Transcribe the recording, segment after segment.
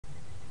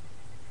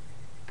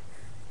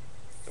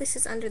This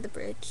is Under the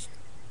Bridge.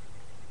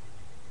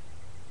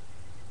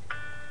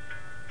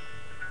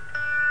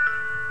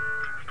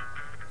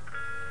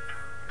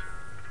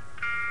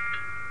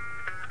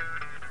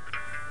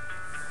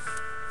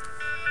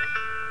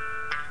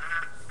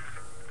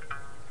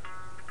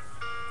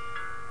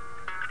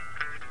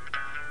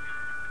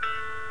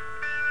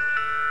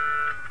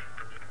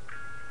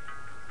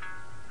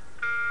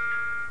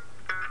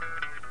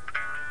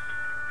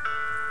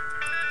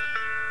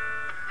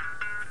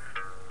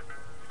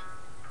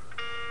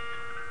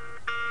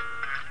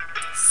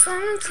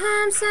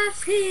 Sometimes I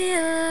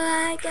feel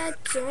like I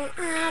don't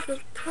have a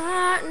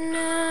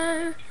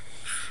partner.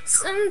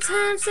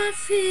 Sometimes I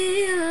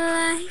feel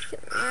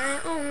like my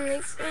only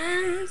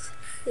friend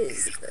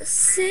is the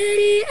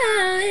city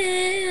I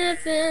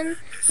live in,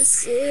 the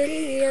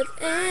city of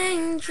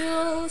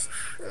angels.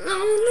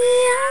 Lonely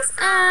as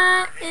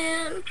I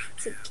am,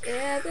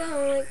 together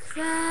we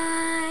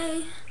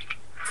cry.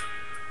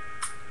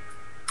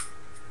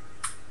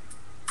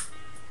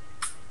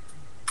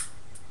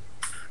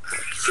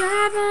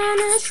 Drive on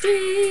the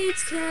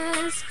streets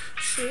 'cause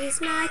she's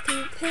my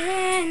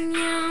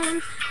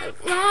companion. I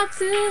walk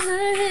through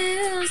her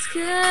hills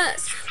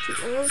 'cause she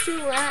knows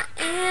who I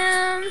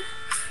am.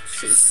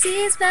 She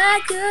sees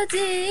my good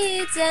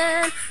deeds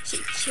and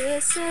she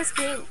kisses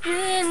me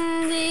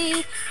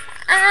windy.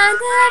 I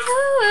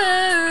never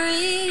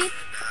worry,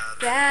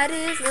 that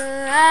is a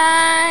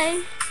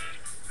lie.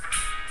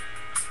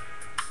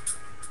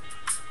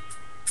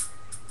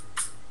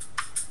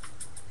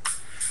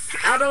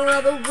 I don't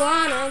ever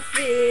wanna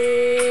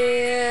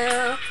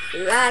feel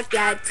like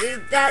I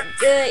did that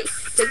day.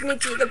 Take me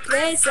to the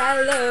place I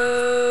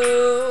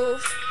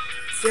love,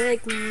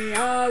 take me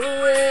all the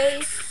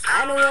way.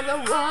 I don't ever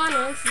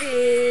wanna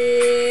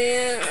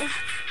feel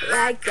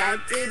like I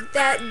did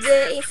that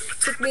day.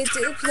 Take me to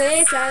the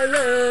place I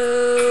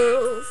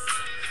love,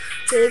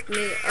 take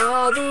me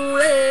all the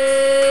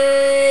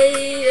way.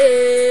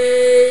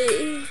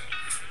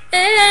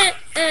 Hey,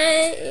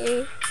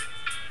 hey.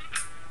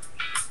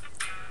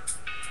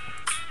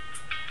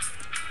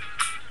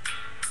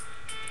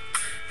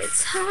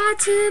 It's hard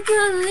to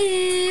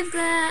believe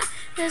that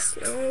there's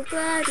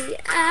nobody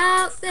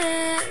out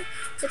there.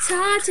 It's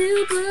hard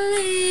to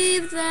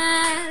believe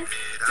that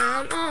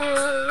I'm all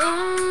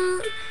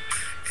alone.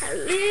 At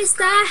least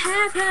I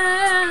have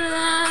her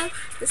love,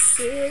 the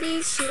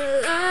city she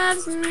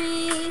loves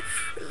me.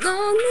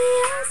 Lonely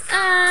as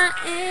I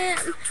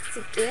am,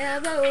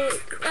 together we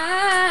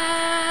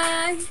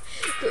cry,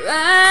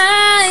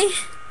 cry,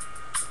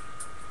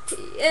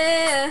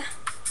 yeah.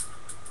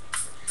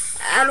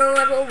 I don't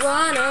ever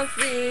wanna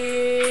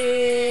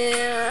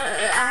feel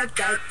like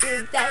I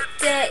did that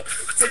day.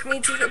 Take me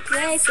to the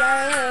place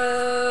I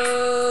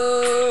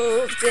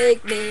love,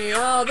 take me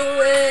all the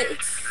way.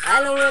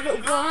 I don't ever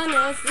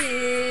wanna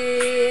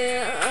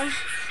feel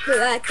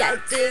like I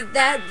did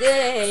that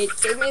day.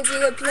 Take me to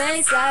the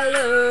place I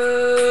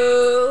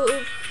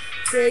love,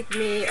 take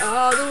me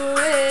all the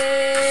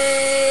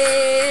way.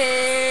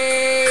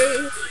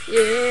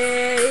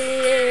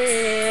 Yeah,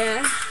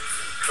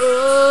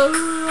 oh.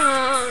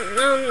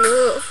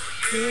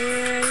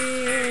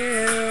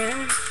 Yeah,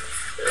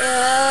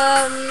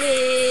 love me,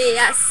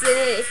 I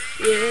say,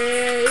 yeah.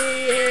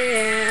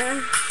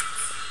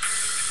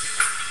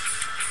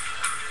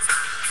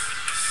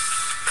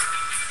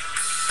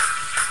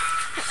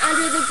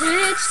 Under the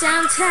bridge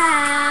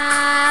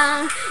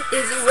downtown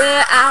is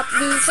where I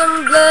blew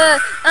some blood.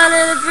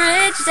 Under the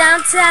bridge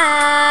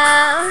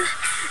downtown,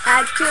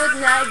 I could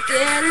not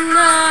get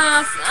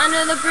enough.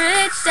 Under the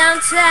bridge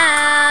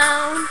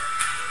downtown,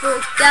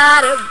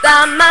 forgot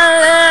about my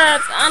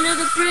love. Under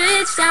the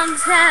bridge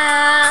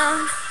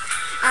downtown,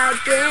 I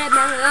gave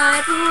my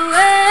life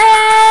away.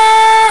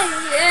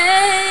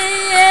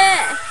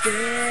 Yeah,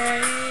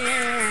 yeah,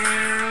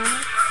 yeah.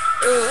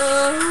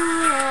 Oh,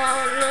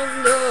 no,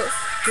 no,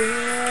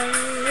 yeah,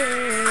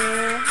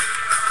 yeah.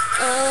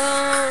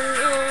 Oh,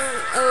 no,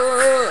 oh,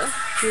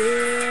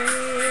 yeah.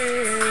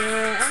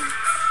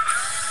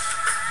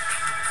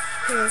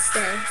 Can't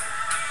stay.